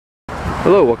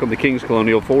Hello, welcome to King's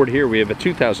Colonial Ford. Here we have a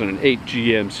 2008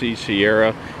 GMC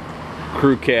Sierra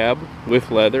crew cab with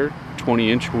leather,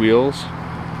 20-inch wheels,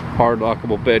 hard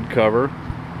lockable bed cover,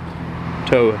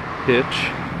 tow hitch,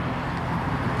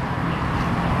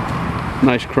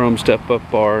 nice chrome step-up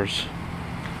bars.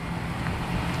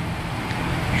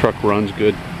 Truck runs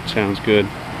good, sounds good,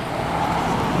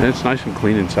 and it's nice and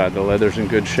clean inside. The leather's in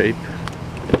good shape.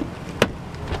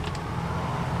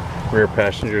 Rear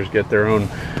passengers get their own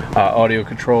audio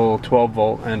control,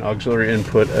 12-volt and auxiliary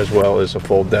input, as well as a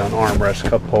fold-down armrest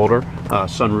cup holder.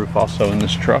 Sunroof also in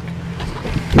this truck.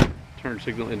 Turn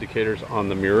signal indicators on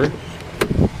the mirror.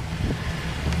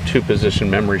 2-position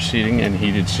memory seating and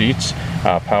heated seats.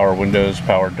 Power windows,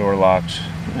 power door locks,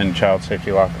 and child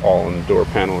safety lock all on the door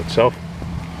panel itself.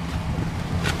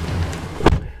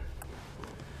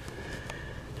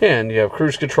 And you have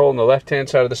cruise control on the left-hand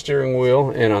side of the steering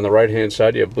wheel, and on the right-hand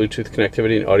side you have Bluetooth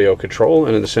connectivity and audio control.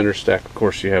 And in the center stack, of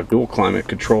course, you have dual climate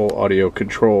control, audio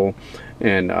control,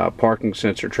 and parking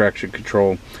sensor, traction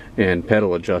control, and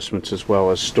pedal adjustments, as well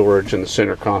as storage in the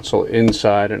center console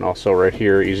inside, and also right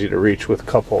here, easy to reach with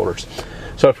cup holders.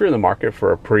 So if you're in the market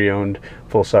for a pre-owned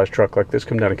full-size truck like this,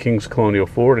 come down to King's Colonial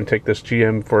Ford and take this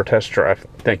GM for a test drive.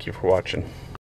 Thank you for watching.